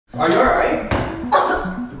Are you alright?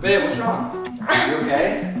 Babe, what's wrong? Are you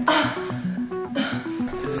okay?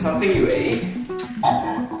 Is it something you ate?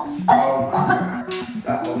 Oh my god. Is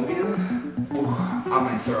that oatmeal? Ooh, I'm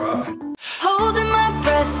gonna throw up. Holding my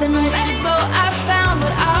breath and I'm ready to go. I found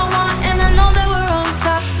what I want and I know that we're on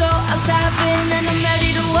top, so I'll tap in and I'm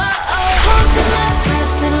ready to whoa. Holding my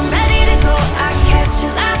breath and I'm ready to go. I catch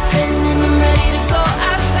you laughing and I'm ready to go.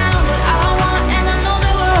 I found what I want and I know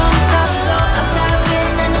that we're on top, so I'll tap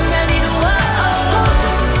in and I'm ready to whoa.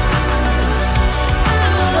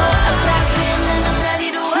 So I'll tap in and I'm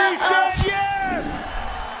ready to whoa.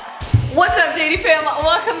 What's up, Jatie fam?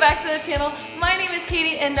 Welcome back to the channel. My name is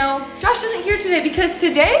Katie, and no, Josh isn't here today because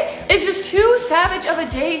today is just too savage of a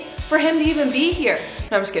day for him to even be here.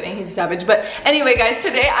 No, I'm just kidding, he's a savage. But anyway, guys,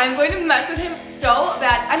 today I'm going to mess with him so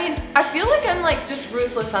bad. I mean, I feel like I'm like just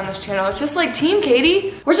ruthless on this channel. It's just like Team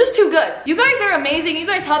Katie, we're just too good. You guys are amazing. You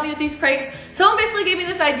guys help me with these pranks. Someone basically gave me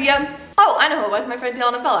this idea. Oh, I know who it was, my friend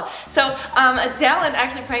Dallin and Bella. So Dallin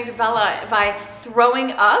actually pranked Bella by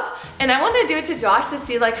throwing up, and I wanted to do it to Josh to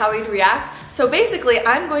see like how he'd react. So basically,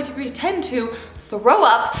 I'm going to pretend to throw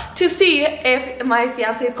up to see if my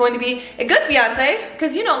fiance is going to be a good fiance,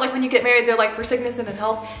 because you know, like when you get married, they're like for sickness and in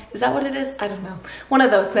health. Is that what it is? I don't know. One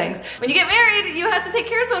of those things. When you get married, you have to take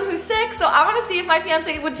care of someone who's sick, so I want to see if my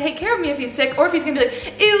fiance would take care of me if he's sick, or if he's gonna be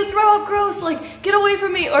like, ew, throw up, gross, like get away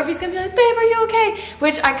from me, or if he's gonna be like, babe, are you okay?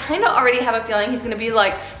 Which I kind of already have a feeling he's gonna be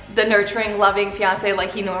like the nurturing, loving fiance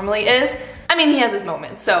like he normally is. I mean, he has his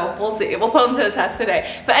moments, so we'll see. We'll put him to the test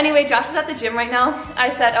today. But anyway, Josh is at the gym right now. I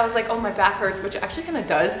was like, oh, my back hurts, which actually kind of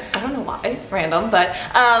does. I don't know why, random, but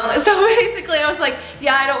so basically I was like,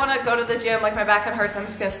 yeah, I don't want to go to the gym, like my back kind of hurts, I'm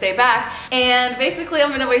just gonna stay back. And basically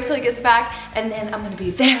I'm gonna wait till he gets back, and then I'm gonna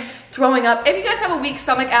be there throwing up. If you guys have a weak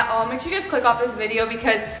stomach at all, make sure you guys click off this video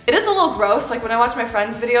because it is a little gross. Like when I watch my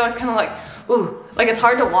friend's video, it's kind of like, ooh, like it's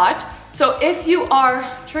hard to watch. So if you are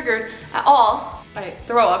triggered at all, I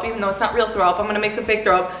throw up, even though it's not real throw up, I'm gonna make some fake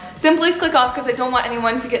throw up, then please click off because I don't want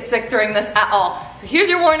anyone to get sick during this at all. So here's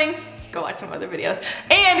your warning, go watch some other videos.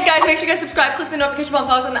 And guys, make sure you guys subscribe, click the notification bell, and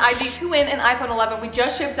follow us on the IG to win an iPhone 11. We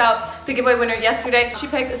just shipped out the giveaway winner yesterday. She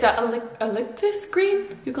picked the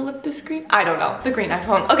eucalyptus green? I don't know, the green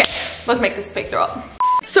iPhone. Okay, let's make this fake throw up.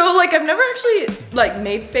 So like I've never actually like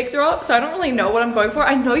made fake throw up, so I don't really know what I'm going for.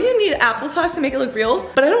 I know you need applesauce to make it look real,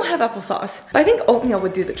 but I don't have applesauce. But I think oatmeal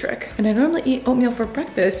would do the trick. And I normally eat oatmeal for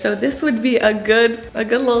breakfast, so this would be a good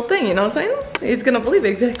little thing, you know what I'm saying? He's gonna believe it.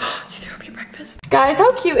 He'd be like, oh, you threw up your breakfast. Guys,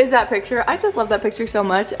 how cute is that picture? I just love that picture so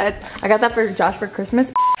much. I got that for Josh for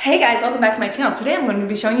Christmas. Hey guys, welcome back to my channel. Today I'm going to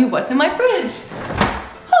be showing you what's in my fridge.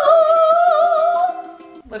 Oh!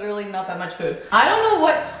 Literally not that much food. I don't know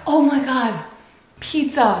what, oh my God.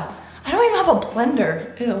 Pizza. I don't even have a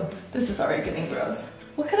blender. Ew, this is already getting gross.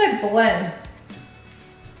 What could I blend?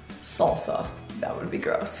 Salsa. That would be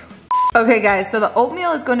gross. Okay guys, so the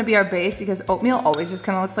oatmeal is going to be our base because oatmeal always just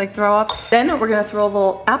kind of looks like throw up. Then we're gonna throw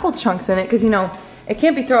little apple chunks in it because you know, it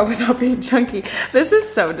can't be throw up without being chunky. This is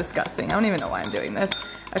so disgusting. I don't even know why I'm doing this.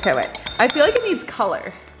 Okay, wait. I feel like it needs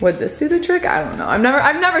color. Would this do the trick? I don't know. I've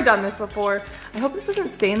never done this before. I hope this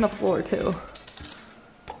doesn't stain the floor too.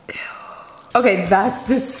 Okay, that's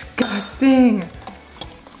disgusting.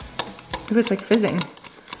 Ooh, it's like fizzing.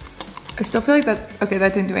 I still feel like that, okay,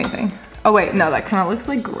 that didn't do anything. Oh wait, no, that kind of looks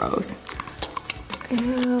like gross.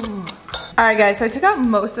 Ew. All right guys, so I took out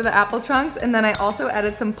most of the apple chunks and then I also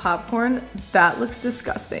added some popcorn. That looks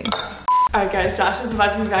disgusting. All right guys, Josh is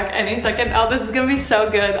about to be back any second. Oh, this is gonna be so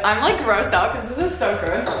good. I'm like grossed out because this is so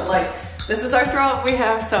gross. Like, this is our throw up we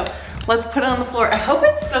have, so let's put it on the floor. I hope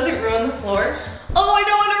it doesn't ruin the floor. Oh, I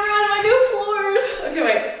don't want to ruin my new floors. Okay,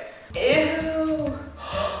 wait. Ew.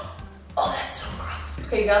 Oh, that's so gross.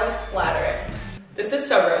 Okay, you gotta like splatter it. This is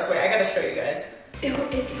so gross. Wait, I gotta show you guys. Ew,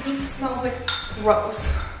 it even smells like gross.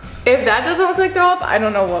 If that doesn't look like throw up, I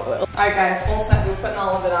don't know what will. All right, guys, full send. We're putting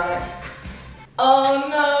all of it on it. Oh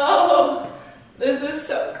no, this is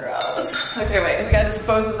so gross. Okay, wait, we gotta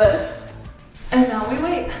dispose of this. And now we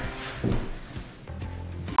wait.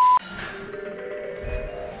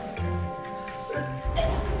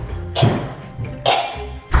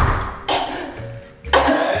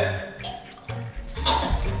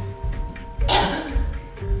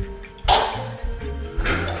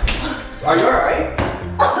 Are you alright?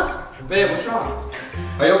 Babe, what's wrong?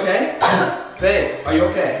 Are you okay? Babe, are you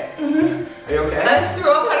okay? Mm-hmm. Are you okay? I just threw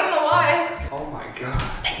up, I don't know why. Oh my God.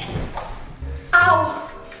 Ow.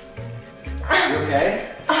 Are you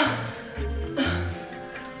okay?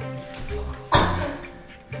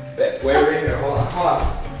 Babe, wait right here, hold on.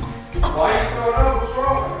 Why are you throwing up? What's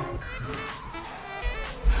wrong?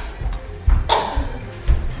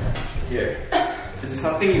 Here. Is it this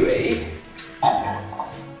something you ate?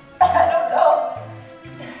 I don't know.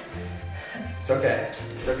 It's okay.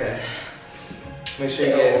 It's okay. Make sure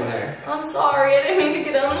you get in there. I'm sorry, I didn't mean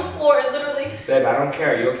to get on the floor. It literally. Babe, I don't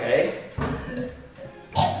care. Are you okay?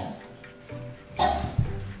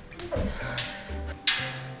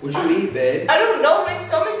 What'd you eat, babe? I don't know. My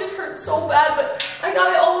stomach just hurt so bad, but I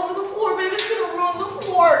got it all over the floor. Babe, it's gonna ruin the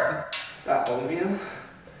floor. Is that oatmeal?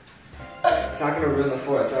 It's not gonna ruin the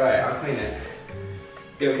floor. It's alright. I'll clean it.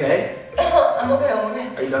 You okay? I'm okay. I'm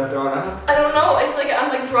okay. Are you done throwing up? I don't know. It's like I'm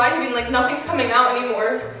like dry heaving. Like nothing's coming out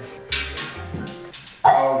anymore.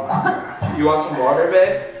 Oh my god. You want some water,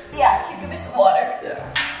 babe? Yeah, can you give me some water?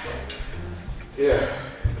 Yeah. Here.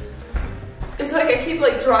 It's like I keep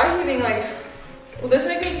like dry heaving. Like, will this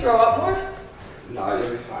make me throw up more? No,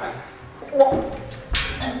 you'll be fine.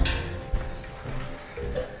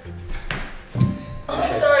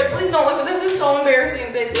 I'm sorry. Please don't look at this. It's so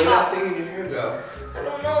embarrassing. Babe, Where'd stop. that thing in your hair go? I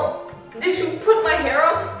don't know. Did you put my hair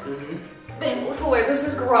up? Mm-hmm. Babe, look away. This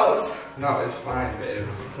is gross. No, it's fine, babe.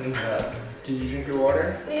 Clean it up. Did you drink your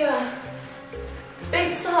water? Yeah.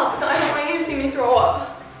 Babe, stop. I don't want you to see me throw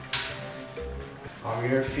up. I'm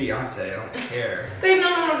your fiance. I don't care. Babe,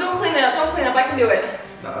 no. Don't clean it up. Don't clean up. I can do it.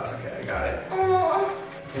 No, it's okay. I got it. Oh,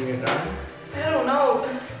 Think you're done? I don't know.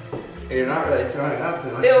 You're not really throwing up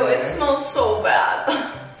much Ew, in it there. smells so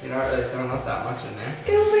bad. You're not really throwing up that much in there.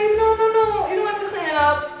 Ew, babe, no. You don't have to clean it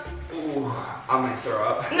up. Ooh, I might throw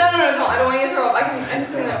up. No. I don't want you to throw up. I can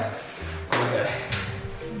clean it up. Okay.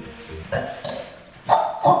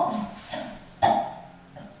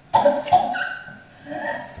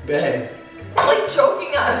 Babe, I'm like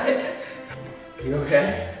choking on it. you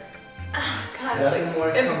okay? Ah, God, Nothing it's more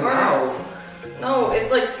like, is it coming burns. out. No,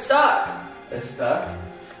 it's like stuck. It's stuck?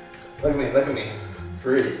 Look at me.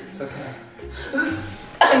 Breathe. It's okay.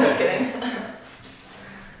 I'm just kidding.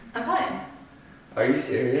 I'm fine. Are you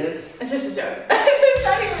serious? It's just a joke. It's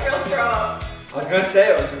not even real throw up. I was gonna say,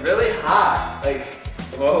 it was really hot. Like,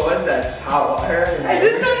 what was that? Just hot water? I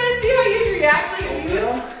just wanted to see how you'd react. Like, if you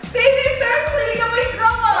would. Babe, they started cleaning up my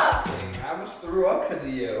throw up. I almost threw up because of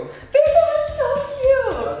you. Babe, that was so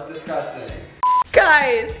cute. That was disgusting.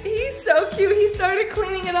 Guys, he's so cute. He started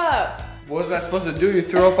cleaning it up. What was I supposed to do? You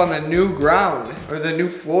threw up on the new ground, or the new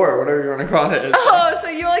floor, whatever you want to call it. Oh, so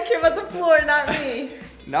you only care about the floor, not me.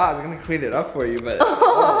 No, I was gonna clean it up for you, but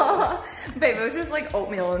Babe, it was just like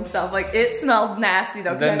oatmeal and stuff. Like, it smelled nasty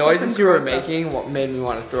though. the noises you were making made me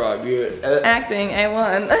want to throw up. Acting,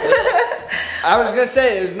 A1. I was gonna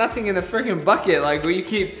say, there's nothing in the freaking bucket. Like, where you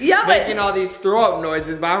keep making all these throw up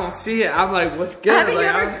noises, but I don't see it. I'm like, what's good? Have you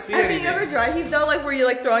ever dry heaved though? Like, were you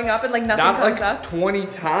like throwing up and like nothing Not comes like up? 20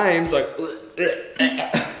 times, like.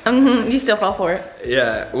 You still fall for it.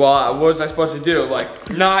 Yeah. Well, what was I supposed to do?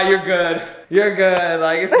 Like, nah, you're good. You're good.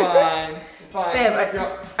 Like, it's fine. It's fine. Babe,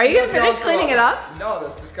 are you gonna finish cleaning it up? No,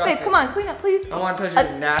 that's disgusting. Babe, come on, clean up, please. I don't want to touch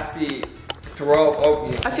your nasty throw up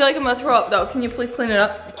oatmeal. I feel like I'm gonna throw up though. Can you please clean it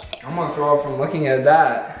up? I'm gonna throw up from looking at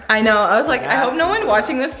that. I know. I was like, I hope no one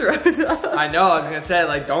watching this throws up. I know. I was gonna say,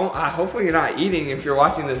 like, don't. Hopefully, you're not eating if you're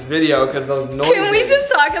watching this video, because those noises. Can we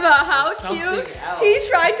just talk about how Something cute else. he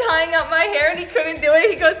tried tying up my hair and he couldn't do it?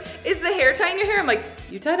 He goes, "Is the hair tying your hair?" I'm like,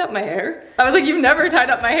 "You tied up my hair?" I was like, "You've never tied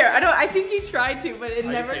up my hair." I think he tried to, but it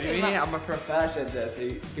never came up. I'm a professional at this. So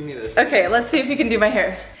give me this. Okay, let's see if you can do my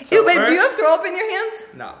hair. So Ew, babe, do you have first- throw up in your hands?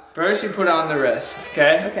 No. First, you put it on the wrist.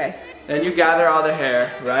 Okay. Okay. Then you gather all the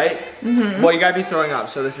hair, right? Well, you gotta be throwing up,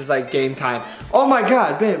 so this is like game time. Oh my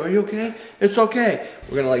God, babe, are you okay? It's okay.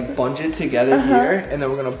 We're gonna like bunch it together here, and then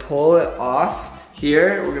we're gonna pull it off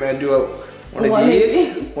here. We're gonna do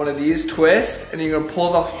one of these twists, and you're gonna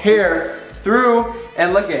pull the hair through.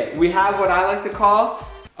 And look at, we have what I like to call,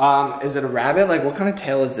 is it a rabbit? Like, what kind of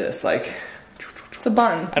tail is this? Like, It's a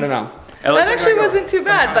bun. I don't know. That actually wasn't too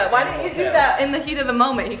bad, but why didn't you do that in the heat of the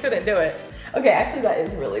moment? He couldn't do it. Okay, actually that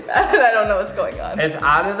is really bad. I don't know what's going on. It's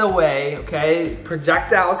out of the way, okay?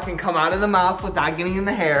 Projectiles can come out of the mouth without getting in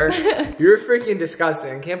the hair. You're freaking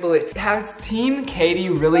disgusting. I can't believe. Has Team Katie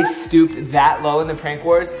really stooped that low in the prank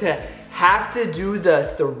wars to have to do the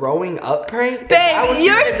throwing up prank? Babe, he's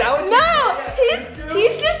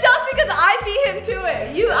just jealous because I beat him to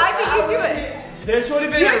it. I beat you to it. This would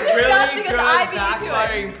have been You're a just really jealous good because I beat you to it.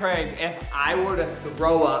 backfiring prank if I were to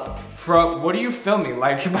throw up from, what are you filming?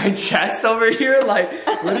 Like my chest over here? Like,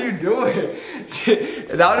 what are you doing? That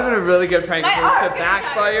would have been a really good prank if it was to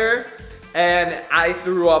backfire and I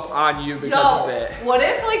threw up on you because of it. What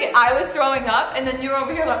if like I was throwing up and then you were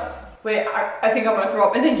over here like, wait, I think I'm gonna throw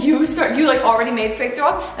up. And then you like already made fake throw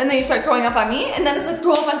up, and then you start throwing up on me, and then it's like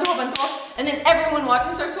throw up and throw up and throw up, and then everyone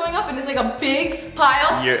watching starts throwing up, and it's like a big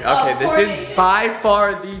pile. Okay, this is by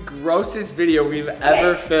far the grossest video we've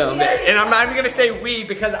ever filmed. And I'm not even gonna say we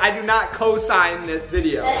because I do not co-sign this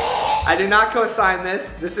video. I do not co-sign this.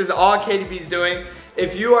 This is all Katie B's doing.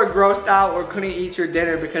 If you are grossed out or couldn't eat your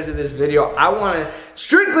dinner because of this video, I want to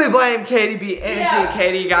strictly blame Katie B and Team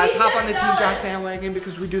Katie. Guys, hop on the Team Josh bandwagon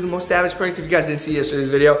because we do the most savage pranks. If you guys didn't see yesterday's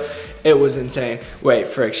video, it was insane. Wait,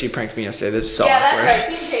 frick, she pranked me yesterday. This is so awkward. That's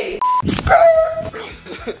right, Team Katie.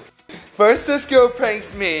 First, this girl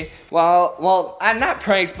pranks me well, I'm not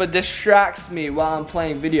pranks, but distracts me while I'm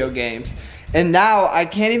playing video games. And now I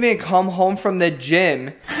can't even come home from the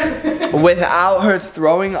gym without her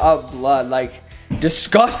throwing up blood. Like,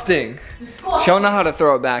 disgusting. She don't know how to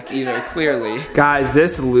throw it back either, clearly. Guys,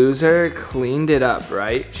 this loser cleaned it up,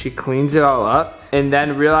 right? She cleans it all up and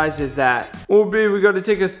then realizes that, oh babe, we gotta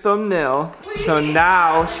take a thumbnail. So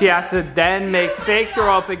now she has to then make fake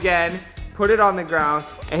throw up again, put it on the ground,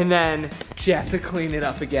 and then she has to clean it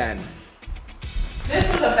up again. This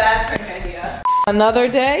was a bad prank idea. Another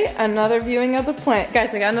day, another viewing of the plant.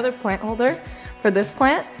 Guys, I got another plant holder for this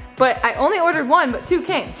plant, but I only ordered one, but 2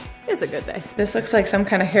 came. It's a good day. This looks like some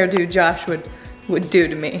kind of hairdo Josh would do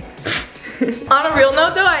to me. On a real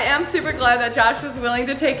note though, I am super glad that Josh was willing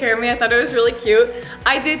to take care of me. I thought it was really cute.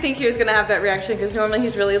 I did think he was gonna have that reaction because normally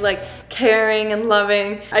he's really like caring and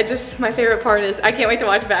loving. My favorite part is, I can't wait to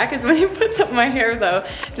watch back is when he puts up my hair though.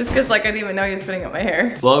 Just cause like I didn't even know he was putting up my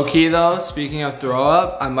hair. Low key though, speaking of throw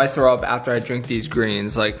up, I might throw up after I drink these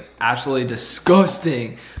greens. Like absolutely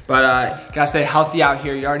disgusting. But gotta stay healthy out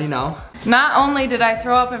here, you already know. Not only did I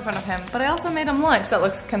throw up in front of him, but I also made him lunch that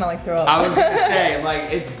looks kind of like throw up. I was gonna say,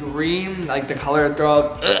 like, it's green, like the color of throw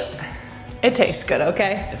up. Ugh. It tastes good,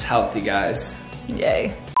 okay? It's healthy, guys.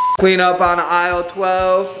 Yay. Clean up on aisle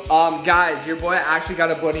 12. Guys, your boy actually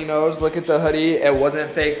got a bloody nose. Look at the hoodie. It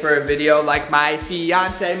wasn't fake for a video like my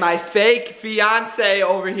fiance, my fake fiance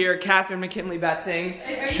over here, Catherine McKinley Betting,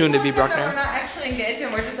 soon to be Bruckner. We're not actually engaged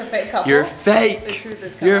and we're just a fake couple. You're fake. The truth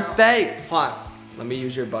is coming out. Fake. Hold on. Let me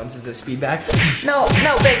use your buns as a speed bag. No,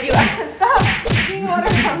 babe, you stop. Drinking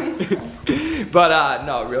water from me. But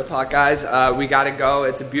no, real talk, guys. We gotta go.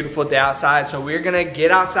 It's a beautiful day outside, so we're gonna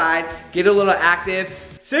get outside, get a little active.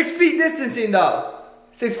 6 feet distancing, though.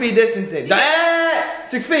 6 feet distancing.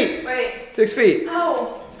 6 feet. Wait. 6 feet.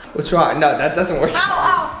 Ow. What's wrong? No, that doesn't work. Ow,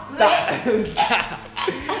 ow. Stop. Stop.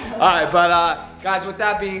 All right, but guys, with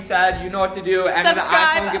that being said, you know what to do. And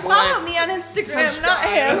subscribe. Follow me on Instagram, not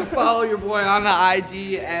him. Follow your boy on the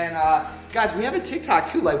IG. And guys, we have a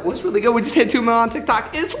TikTok too. Like, what's really good? We just hit 2 million on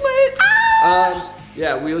TikTok. It's lit.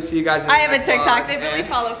 Yeah, we will see you guys in the I have a next TikTok. vlog, They really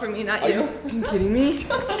follow for me, not are you. you kidding me?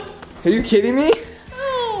 Are you kidding me?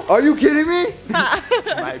 Are you kidding me?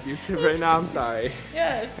 Am I abusive right now? I'm sorry.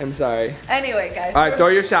 Yes. I'm sorry. Anyway, guys. All right, throw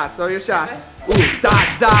your shots. Throw your shots. Ooh,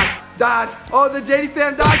 dodge, dodge, dodge. Oh, the JD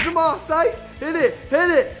fam dodged them all. Psych. Hit it, hit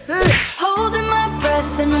it, hit it. Holding my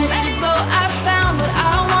breath and I'm ready to go. I found what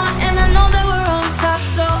I want and I know that we're on top,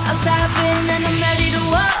 so I'll tap in and I'm ready.